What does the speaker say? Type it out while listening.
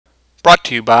Brought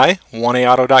to you by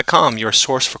 1AAuto.com, your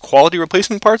source for quality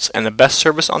replacement parts and the best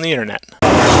service on the internet.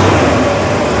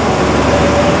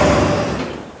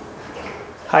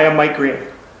 Hi, I'm Mike Green.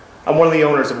 I'm one of the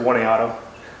owners of 1A Auto.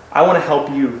 I want to help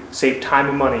you save time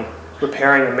and money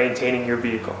repairing and maintaining your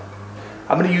vehicle.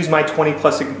 I'm going to use my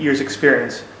 20+ years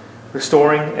experience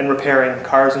restoring and repairing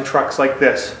cars and trucks like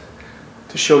this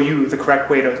to show you the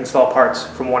correct way to install parts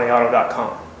from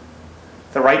 1AAuto.com.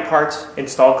 The right parts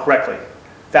installed correctly.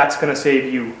 That's going to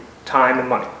save you time and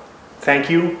money. Thank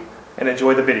you and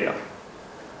enjoy the video.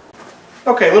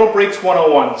 Okay, little brakes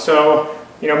 101. So,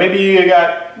 maybe you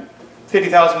got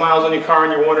 50,000 miles on your car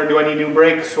and you're wondering, do I need new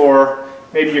brakes? Or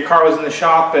maybe your car was in the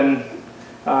shop and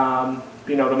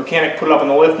the mechanic put it up on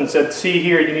the lift and said, see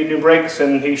here, you need new brakes,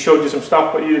 and he showed you some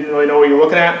stuff but you didn't really know what you're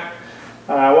looking at.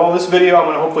 Well, this video I'm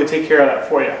going to hopefully take care of that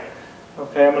for you.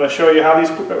 Okay, I'm going to show you how these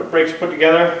brakes are put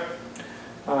together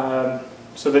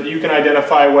so that you can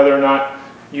identify whether or not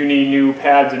you need new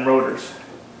pads and rotors.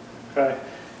 Okay,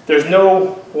 there's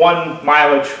no one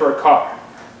mileage for a car.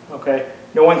 Okay,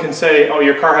 no one can say, oh,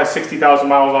 your car has 60,000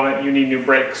 miles on it, you need new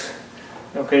brakes.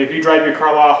 Okay, if you drive your car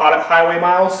a lot of highway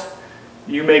miles,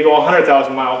 you may go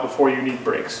 100,000 miles before you need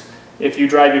brakes. If you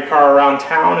drive your car around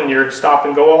town and you're stop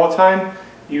and go all the time,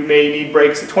 you may need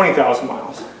brakes at 20,000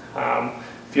 miles.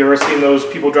 If you've ever seen those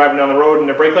people driving down the road and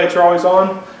their brake lights are always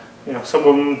on, some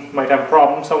of them might have a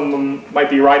problem, some of them might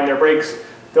be riding their brakes.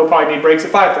 They'll probably need brakes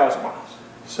at 5,000 miles.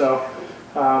 So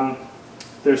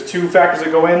there's two factors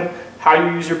that go in: how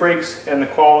you use your brakes and the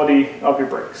quality of your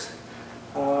brakes.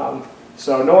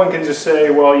 So no one can just say,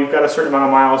 well, you've got a certain amount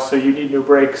of miles, so you need new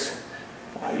brakes.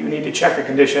 You need to check the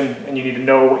condition, and you need to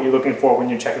know what you're looking for when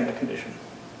you're checking the condition.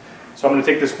 So I'm going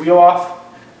to take this wheel off,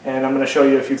 and I'm going to show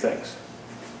you a few things.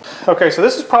 Okay, so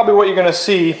this is probably what you're going to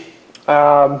see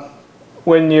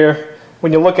when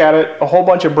you look at it, a whole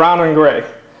bunch of brown and gray.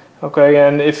 Okay,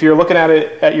 and if you're looking at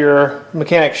it at your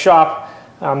mechanic's shop,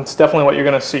 it's definitely what you're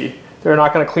going to see. They're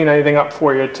not going to clean anything up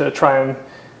for you to try and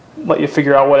let you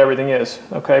figure out what everything is.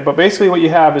 Okay, but basically what you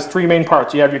have is three main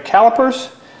parts. You have your calipers,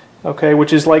 okay,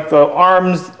 which is like the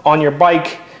arms on your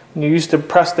bike when you used to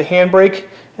press the handbrake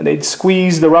and they'd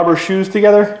squeeze the rubber shoes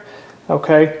together.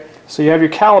 Okay, so you have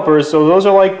your calipers, so those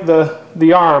are like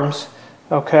the arms.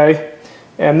 Okay,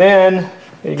 and then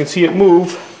you can see it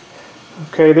move.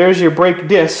 Okay, there's your brake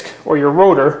disc or your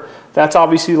rotor. That's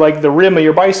obviously like the rim of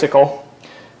your bicycle.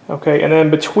 Okay, and then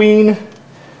between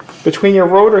your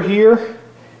rotor here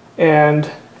and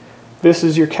this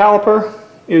is your caliper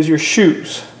is your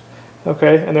shoes.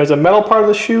 Okay, and there's a metal part of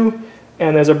the shoe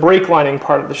and there's a brake lining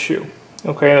part of the shoe.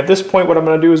 Okay, and at this point what I'm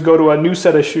going to do is go to a new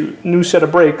set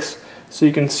of brakes so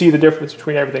you can see the difference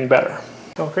between everything better.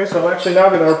 Okay, so I'm actually now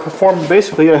going to perform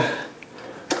basically a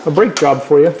brake job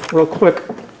for you real quick.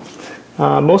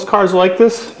 Most cars are like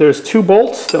this. There's two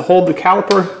bolts that hold the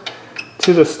caliper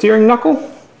to the steering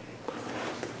knuckle.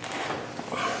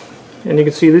 And you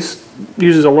can see this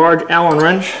uses a large Allen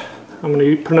wrench. I'm going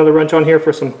to put another wrench on here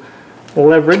for some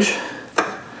leverage.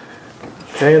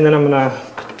 Okay, and then I'm going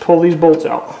to pull these bolts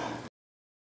out.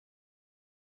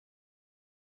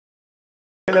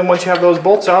 And then once you have those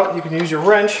bolts out, you can use your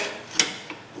wrench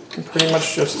and pretty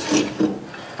much just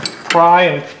pry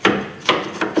and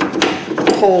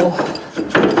pull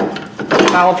the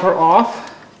caliper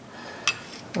off.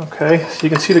 Okay, so you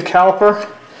can see the caliper,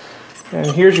 and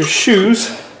here's your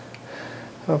shoes,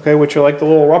 okay, which are like the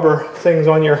little rubber things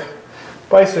on your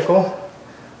bicycle.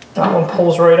 That one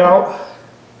pulls right out,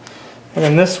 and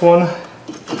then this one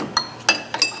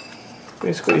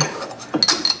basically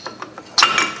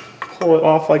pull it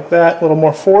off like that, a little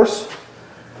more force.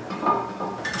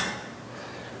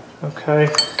 Okay,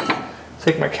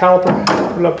 take my caliper,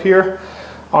 put it up here.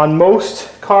 On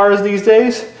most cars these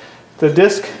days, the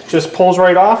disc just pulls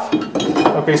right off.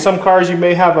 Okay, some cars you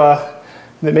may have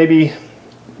that may be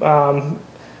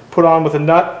put on with a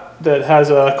nut that has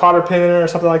a cotter pin in it or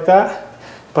something like that.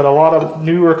 But a lot of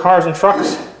newer cars and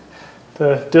trucks,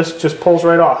 the disc just pulls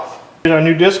right off. Here's our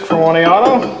new disc from 1A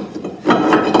Auto.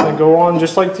 They go on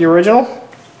just like the original.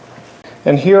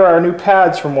 And here are our new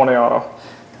pads from 1A Auto.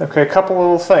 Okay, a couple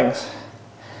little things.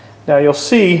 Now you'll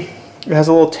see it has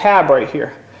a little tab right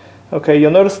here. Okay,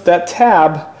 you'll notice that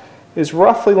tab is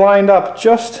roughly lined up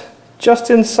just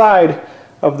inside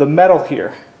of the metal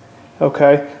here.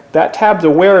 Okay, that tab's a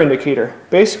wear indicator.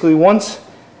 Basically, once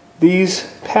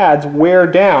these pads wear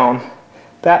down,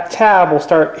 that tab will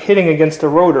start hitting against the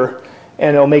rotor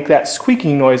and it'll make that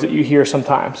squeaking noise that you hear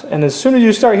sometimes. And as soon as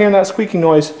you start hearing that squeaking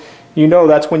noise, you know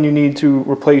that's when you need to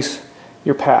replace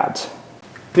your pads.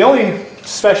 The only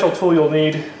special tool you'll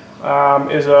need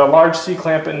is a large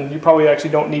C-clamp, and you probably actually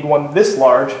don't need one this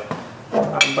large.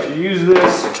 But you use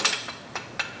this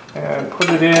and put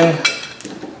it in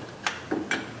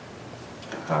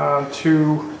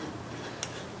to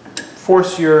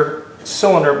force your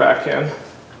cylinder back in.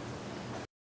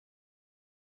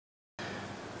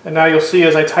 And now you'll see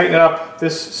as I tighten it up,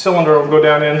 this cylinder will go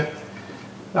down in.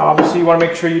 Now obviously you want to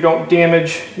make sure you don't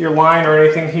damage your line or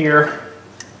anything here.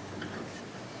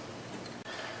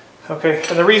 Okay,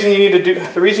 and the reason you need to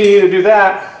do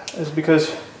that is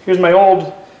because here's my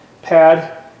old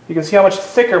pad. You can see how much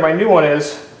thicker my new one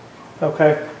is.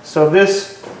 Okay, so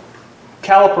this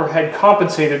caliper had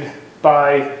compensated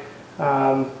by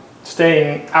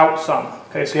staying out some.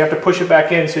 Okay, so you have to push it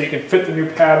back in so you can fit the new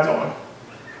pads on.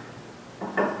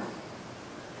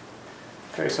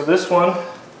 Okay, so this one,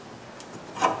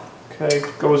 okay,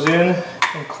 goes in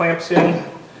and clamps in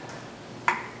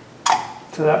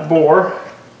to that bore.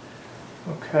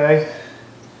 Okay,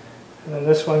 and then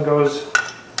this one goes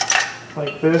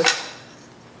like this.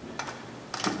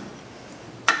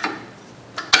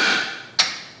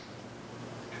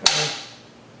 Okay,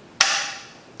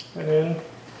 and in.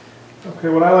 Okay,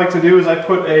 what I like to do is I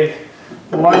put a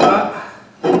lug nut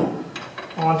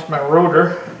onto my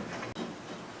rotor.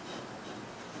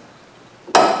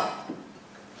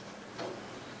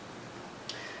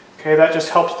 Okay, that just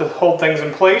helps to hold things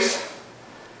in place.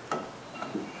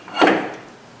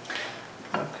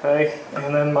 Okay,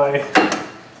 and then my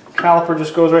caliper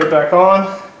just goes right back on.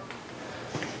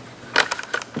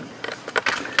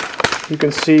 You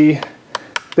can see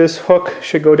this hook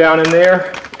should go down in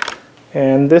there,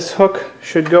 and this hook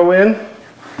should go in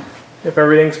if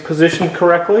everything's positioned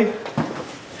correctly.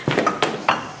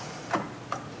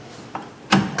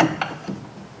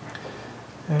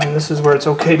 And this is where it's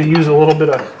okay to use a little bit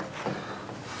of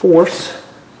force,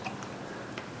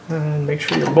 and make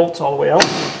sure your bolt's all the way out.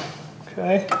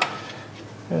 Okay,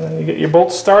 and then you get your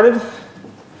bolts started,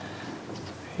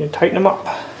 you tighten them up.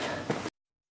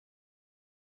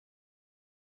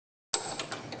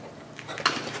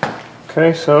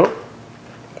 Okay, so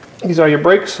these are your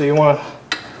brakes, so you want to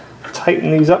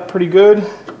tighten these up pretty good.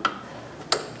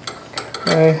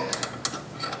 Okay.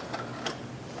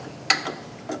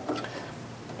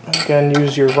 Again,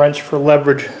 use your wrench for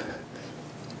leverage.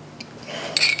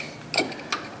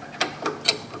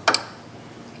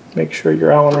 Make sure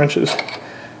your Allen wrench is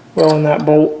well in that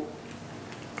bolt.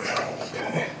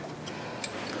 Okay.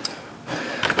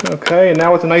 Okay, and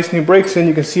now with the nice new brakes in,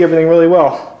 you can see everything really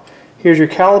well. Here's your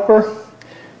caliper,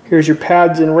 here's your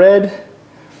pads in red,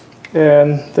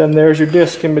 and then there's your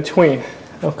disc in between.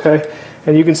 Okay,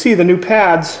 and you can see the new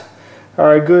pads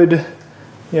are a good,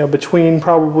 between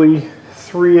probably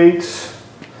 3/8,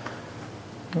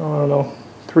 I don't know,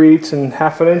 3/8 and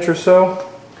half an inch or so.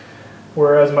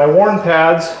 Whereas my worn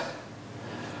pads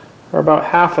are about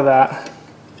half of that.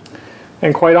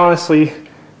 And quite honestly,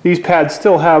 these pads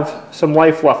still have some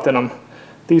life left in them.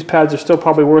 These pads are still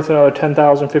probably worth another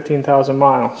 10,000, 15,000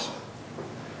 miles.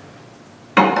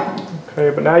 Okay,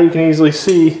 but now you can easily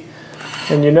see,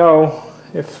 and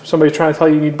if somebody's trying to tell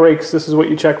you you need brakes, this is what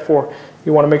you check for.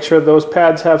 You want to make sure those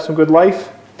pads have some good life,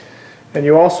 and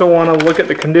you also want to look at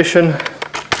the condition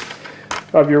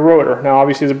of your rotor. Now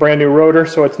obviously it's a brand new rotor,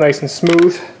 so it's nice and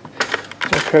smooth.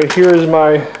 Okay, here's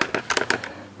my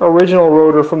original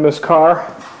rotor from this car,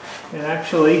 and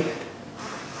actually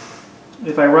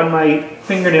if I run my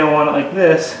fingernail on it like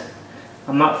this,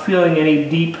 I'm not feeling any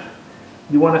deep.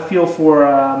 You want to feel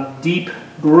for deep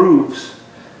grooves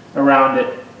around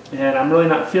it, and I'm really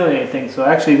not feeling anything. So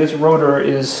actually this rotor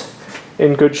is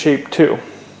in good shape too.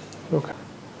 Okay.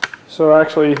 So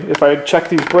actually if I check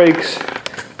these brakes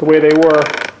the way they were,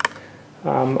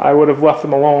 I would have left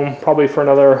them alone probably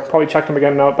checked them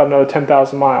again about another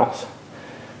 10,000 miles.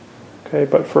 Okay,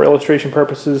 but for illustration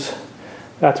purposes,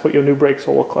 that's what your new brakes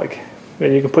will look like.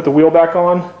 And you can put the wheel back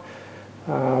on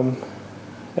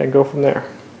and go from there.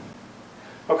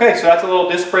 Okay, so that's a little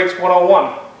Disc Brakes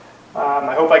 101.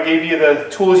 I hope I gave you the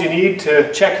tools you need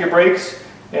to check your brakes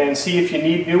and see if you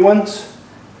need new ones.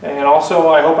 And also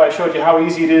I hope I showed you how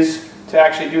easy it is to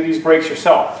actually do these brakes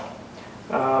yourself.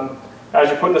 As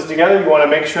you're putting this together, you want to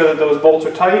make sure that those bolts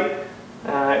are tight.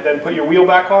 Then put your wheel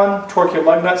back on, torque your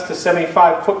lug nuts to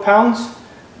 75 foot-pounds,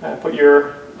 put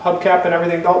your hubcap and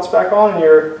everything belts back on, and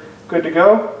you're good to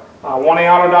go.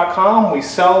 1AAuto.com, we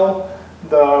sell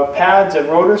the pads and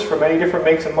rotors for many different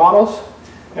makes and models,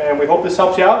 and we hope this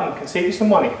helps you out and can save you some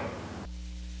money.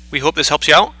 We hope this helps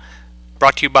you out.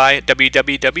 Brought to you by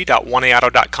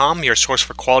www.1AAuto.com, your source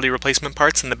for quality replacement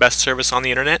parts and the best service on the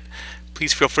internet.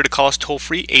 Please feel free to call us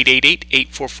toll-free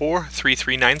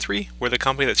 888-844-3393. We're the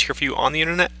company that's here for you on the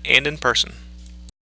internet and in person.